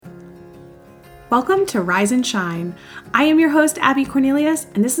Welcome to Rise and Shine. I am your host, Abby Cornelius,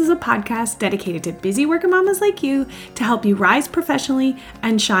 and this is a podcast dedicated to busy working mamas like you to help you rise professionally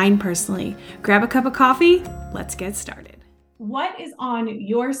and shine personally. Grab a cup of coffee. Let's get started. What is on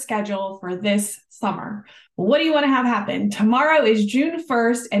your schedule for this summer? What do you want to have happen? Tomorrow is June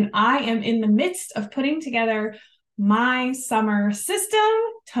 1st, and I am in the midst of putting together my summer system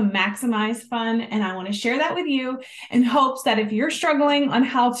to maximize fun, and I want to share that with you in hopes that if you're struggling on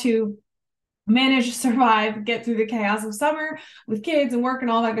how to manage, survive, get through the chaos of summer with kids and work and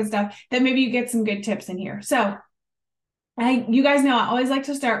all that good stuff, that maybe you get some good tips in here. So you guys know I always like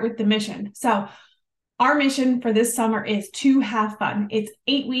to start with the mission. So our mission for this summer is to have fun. It's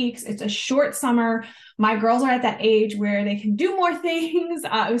 8 weeks. It's a short summer. My girls are at that age where they can do more things.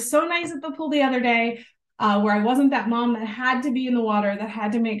 It was so nice at the pool the other day where I wasn't that mom that had to be in the water, that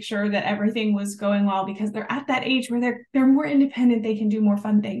had to make sure that everything was going well, because they're at that age where they're more independent. They can do more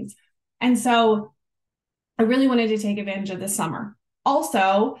fun things. And so I really wanted to take advantage of this summer.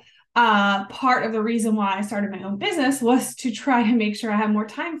 Also, part of the reason why I started my own business was to try to make sure I have more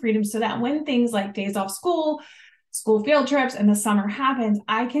time freedom so that when things like days off school field trips, and the summer happens,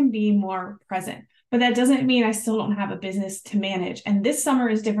 I can be more present. But that doesn't mean I still don't have a business to manage. And this summer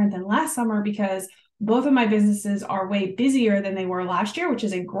is different than last summer because both of my businesses are way busier than they were last year, which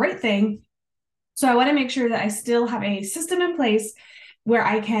is a great thing. So I want to make sure that I still have a system in place where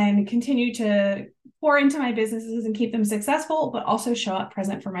I can continue to pour into my businesses and keep them successful, but also show up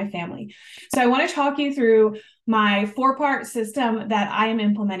present for my family. So I want to talk you through my 4-part system that I am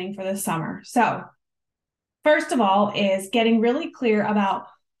implementing for this summer. So first of all is getting really clear about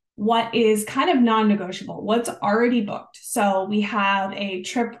what is kind of non-negotiable, what's already booked. So we have a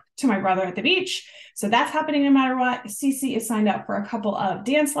trip to my brother at the beach. So that's happening no matter what. Cece is signed up for a couple of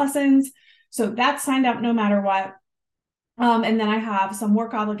dance lessons. So that's signed up no matter what. And then I have some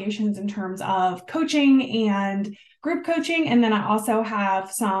work obligations in terms of coaching and group coaching. And then I also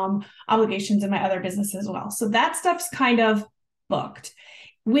have some obligations in my other business as well. So that stuff's kind of booked.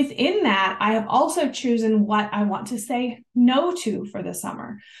 Within that, I have also chosen what I want to say no to for the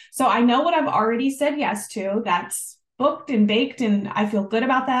summer. So I know what I've already said yes to. That's booked and baked, and I feel good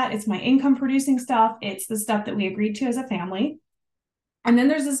about that. It's my income producing stuff. It's the stuff that we agreed to as a family. And then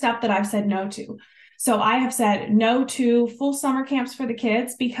there's the stuff that I've said no to. So I have said no to full summer camps for the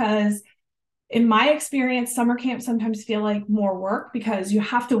kids because in my experience, summer camps sometimes feel like more work because you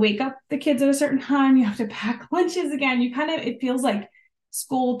have to wake up the kids at a certain time. You have to pack lunches again. It feels like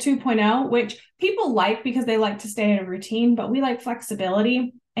school 2.0, which people like because they like to stay in a routine, but we like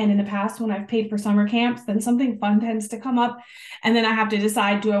flexibility. And in the past, when I've paid for summer camps, then something fun tends to come up. And then I have to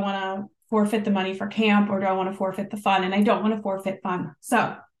decide, do I want to forfeit the money for camp or do I want to forfeit the fun? And I don't want to forfeit fun.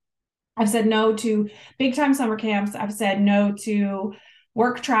 So I've said no to big time summer camps. I've said no to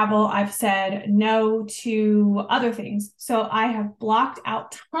work travel. I've said no to other things. So I have blocked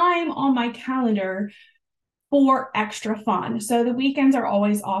out time on my calendar for extra fun. So the weekends are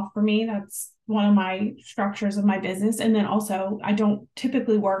always off for me. That's one of my structures of my business. And then also I don't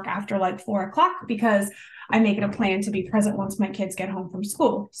typically work after like 4:00 because I make it a plan to be present once my kids get home from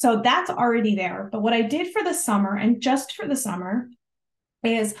school. So that's already there. But what I did for the summer, and just for the summer,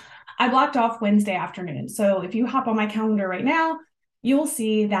 is I blocked off Wednesday afternoon. So if you hop on my calendar right now, you will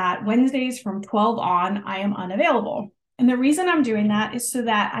see that Wednesdays from 12 on, I am unavailable. And the reason I'm doing that is so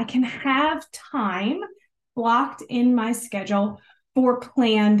that I can have time blocked in my schedule for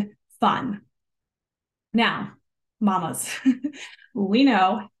planned fun. Now, mamas, we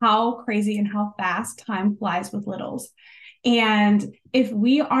know how crazy and how fast time flies with littles. And if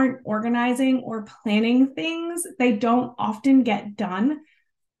we aren't organizing or planning things, they don't often get done.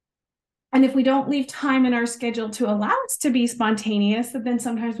 And if we don't leave time in our schedule to allow us to be spontaneous, then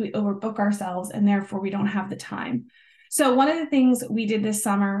sometimes we overbook ourselves and therefore we don't have the time. So one of the things we did this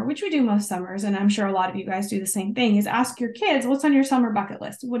summer, which we do most summers, and I'm sure a lot of you guys do the same thing, is ask your kids, what's on your summer bucket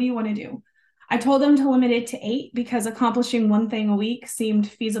list? What do you want to do? I told them to limit it to 8 because accomplishing one thing a week seemed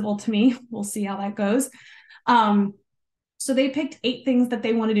feasible to me. We'll see how that goes. So they picked 8 things that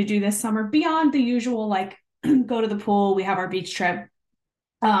they wanted to do this summer beyond the usual, like go to the pool, we have our beach trip,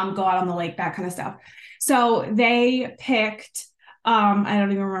 go out on the lake, that kind of stuff. So they picked, I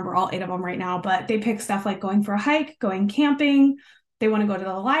don't even remember all 8 of them right now, but they picked stuff like going for a hike, going camping. They want to go to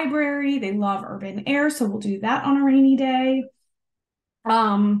the library. They love urban air. So we'll do that on a rainy day.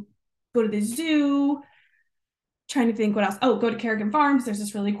 Go to the zoo, trying to think what else. Oh, go to Kerrigan Farms. There's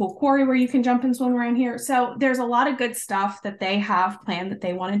this really cool quarry where you can jump and swim around here. So there's a lot of good stuff that they have planned that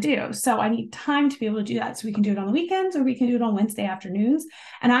they want to do. So I need time to be able to do that. So we can do it on the weekends or we can do it on Wednesday afternoons.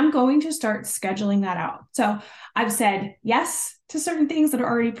 And I'm going to start scheduling that out. So I've said yes to certain things that are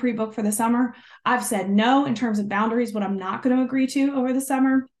already pre-booked for the summer. I've said no in terms of boundaries, what I'm not going to agree to over the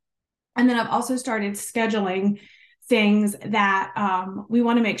summer. And then I've also started scheduling things that we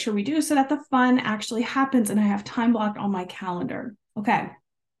want to make sure we do so that the fun actually happens and I have time blocked on my calendar. Okay.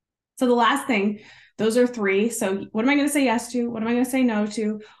 So the last thing, those are 3. So what am I going to say yes to? What am I going to say no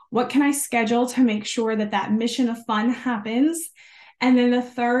to? What can I schedule to make sure that that mission of fun happens? And then the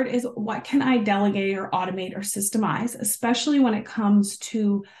third is what can I delegate or automate or systemize, especially when it comes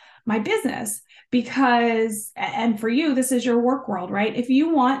to my business? Because, and for you, this is your work world, right? If you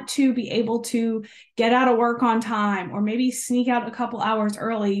want to be able to get out of work on time or maybe sneak out a couple hours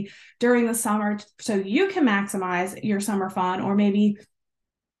early during the summer so you can maximize your summer fun, or maybe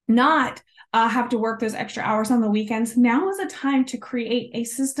not have to work those extra hours on the weekends, now is a time to create a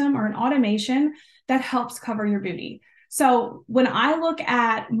system or an automation that helps cover your booty. So when I look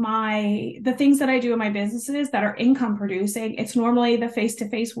at the things that I do in my businesses that are income producing, it's normally the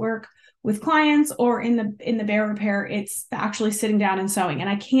face-to-face work with clients, or in the bear repair, it's actually sitting down and sewing. And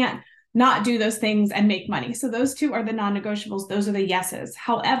I can't not do those things and make money. So those 2 are the non-negotiables. Those are the yeses.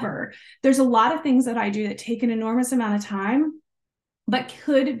 However, there's a lot of things that I do that take an enormous amount of time, but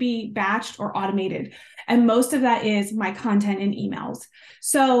could be batched or automated. And most of that is my content and emails.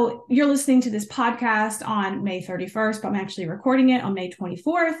 So you're listening to this podcast on May 31st, but I'm actually recording it on May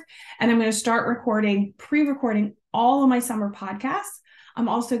 24th. And I'm going to start pre-recording all of my summer podcasts. I'm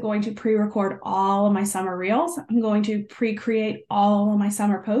also going to pre-record all of my summer reels. I'm going to pre-create all of my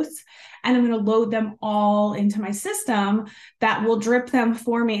summer posts, and I'm going to load them all into my system that will drip them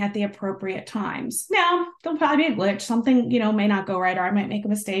for me at the appropriate times. Now, there'll probably be a glitch. Something, may not go right, or I might make a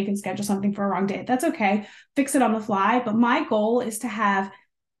mistake and schedule something for a wrong date. That's okay. Fix it on the fly. But my goal is to have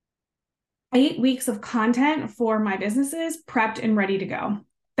 8 weeks of content for my businesses prepped and ready to go.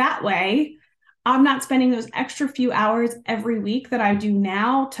 That way, I'm not spending those extra few hours every week that I do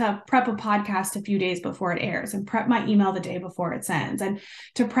now to prep a podcast a few days before it airs, and prep my email the day before it sends, and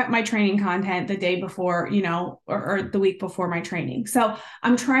to prep my training content the day before, or the week before my training. So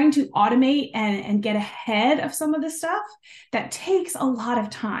I'm trying to automate and get ahead of some of this stuff that takes a lot of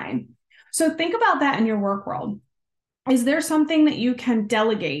time. So think about that in your work world. Is there something that you can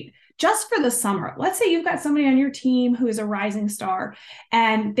delegate just for the summer? Let's say you've got somebody on your team who is a rising star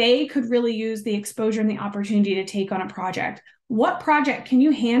and they could really use the exposure and the opportunity to take on a project. What project can you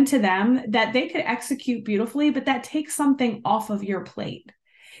hand to them that they could execute beautifully, but that takes something off of your plate?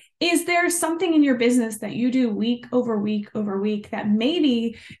 Is there something in your business that you do week over week over week that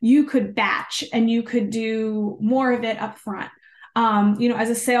maybe you could batch and you could do more of it up front? As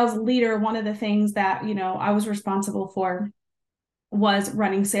a sales leader, one of the things that, I was responsible for was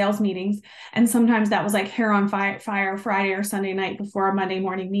running sales meetings. And sometimes that was like hair on fire Friday or Sunday night before a Monday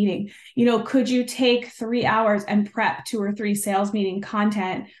morning meeting. Could you take 3 hours and prep 2 or 3 sales meeting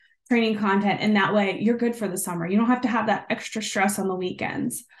training content? And that way you're good for the summer. You don't have to have that extra stress on the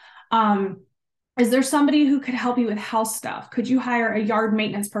weekends. Is there somebody who could help you with house stuff? Could you hire a yard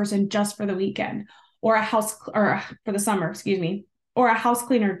maintenance person just for the weekend, or for the summer, or a house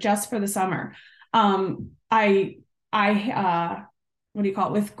cleaner just for the summer?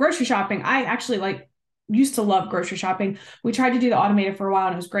 With grocery shopping, I actually used to love grocery shopping. We tried to do the automated for a while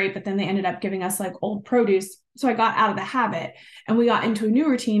and it was great, but then they ended up giving us old produce. So I got out of the habit and we got into a new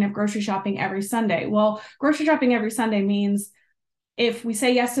routine of grocery shopping every Sunday. Well, grocery shopping every Sunday means if we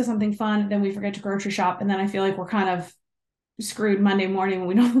say yes to something fun, then we forget to grocery shop. And then I feel like we're kind of screwed Monday morning when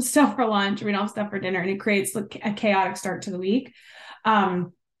we don't have stuff for lunch, we don't have stuff for dinner, and it creates a chaotic start to the week.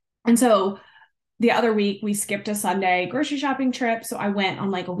 And so the other week we skipped a Sunday grocery shopping trip. So I went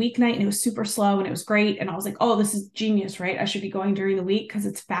on a weeknight and it was super slow and it was great. And I was like, oh, this is genius, right? I should be going during the week because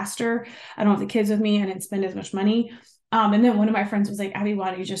it's faster. I don't have the kids with me. I didn't spend as much money. And then one of my friends was like, Abby, why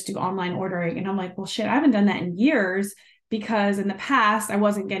don't you just do online ordering? And I'm like, well, shit, I haven't done that in years, because in the past I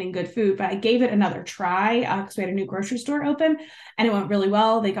wasn't getting good food, but I gave it another try because we had a new grocery store open and it went really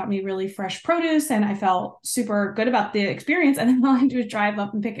well. They got me really fresh produce and I felt super good about the experience. And then all I do is drive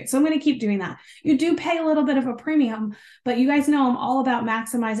up and pick it. So I'm going to keep doing that. You do pay a little bit of a premium, but you guys know I'm all about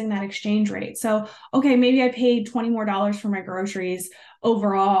maximizing that exchange rate. So, okay, maybe I paid $20 more for my groceries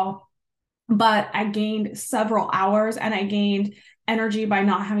overall, but I gained several hours and I gained energy by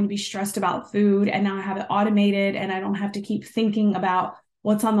not having to be stressed about food. And now I have it automated and I don't have to keep thinking about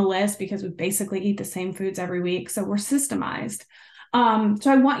what's on the list because we basically eat the same foods every week. So we're systemized.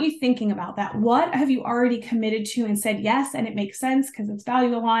 So I want you thinking about that. What have you already committed to and said yes, and it makes sense because it's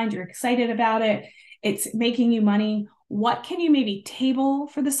value aligned, you're excited about it, it's making you money. What can you maybe table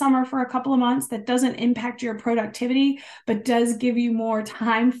for the summer for a couple of months that doesn't impact your productivity, but does give you more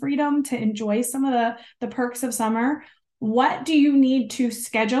time freedom to enjoy some of the perks of summer? What do you need to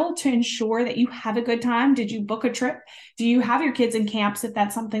schedule to ensure that you have a good time? Did you book a trip? Do you have your kids in camps if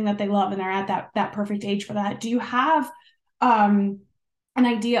that's something that they love and they're at that perfect age for that? Do you have an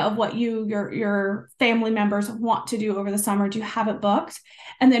idea of what your family members want to do over the summer? Do you have it booked?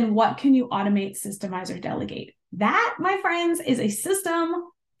 And then what can you automate, systemize, or delegate? That, my friends, is a system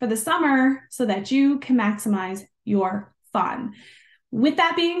for the summer so that you can maximize your fun. With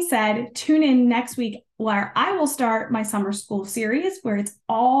that being said, tune in next week where I will start my summer school series where it's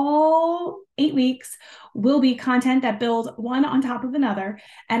all 8 weeks, will be content that builds one on top of another.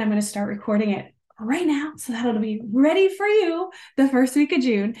 And I'm going to start recording it right now so that it'll be ready for you the first week of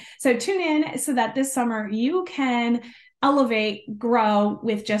June. So tune in so that this summer you can elevate, grow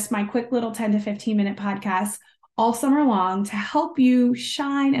with just my quick little 10 to 15 minute podcasts all summer long to help you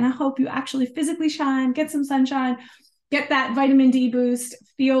shine. And I hope you actually physically shine, get some sunshine, get that vitamin D boost,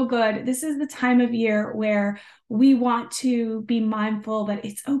 feel good. This is the time of year where we want to be mindful that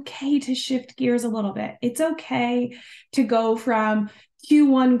it's okay to shift gears a little bit. It's okay to go from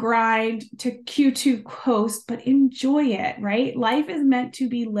Q1 grind to Q2 coast, but enjoy it, right? Life is meant to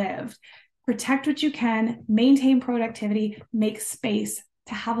be lived. Protect what you can, maintain productivity, make space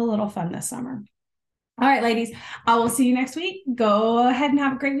to have a little fun this summer. All right, ladies, I will see you next week. Go ahead and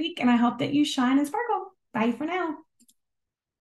have a great week, and I hope that you shine and sparkle. Bye for now.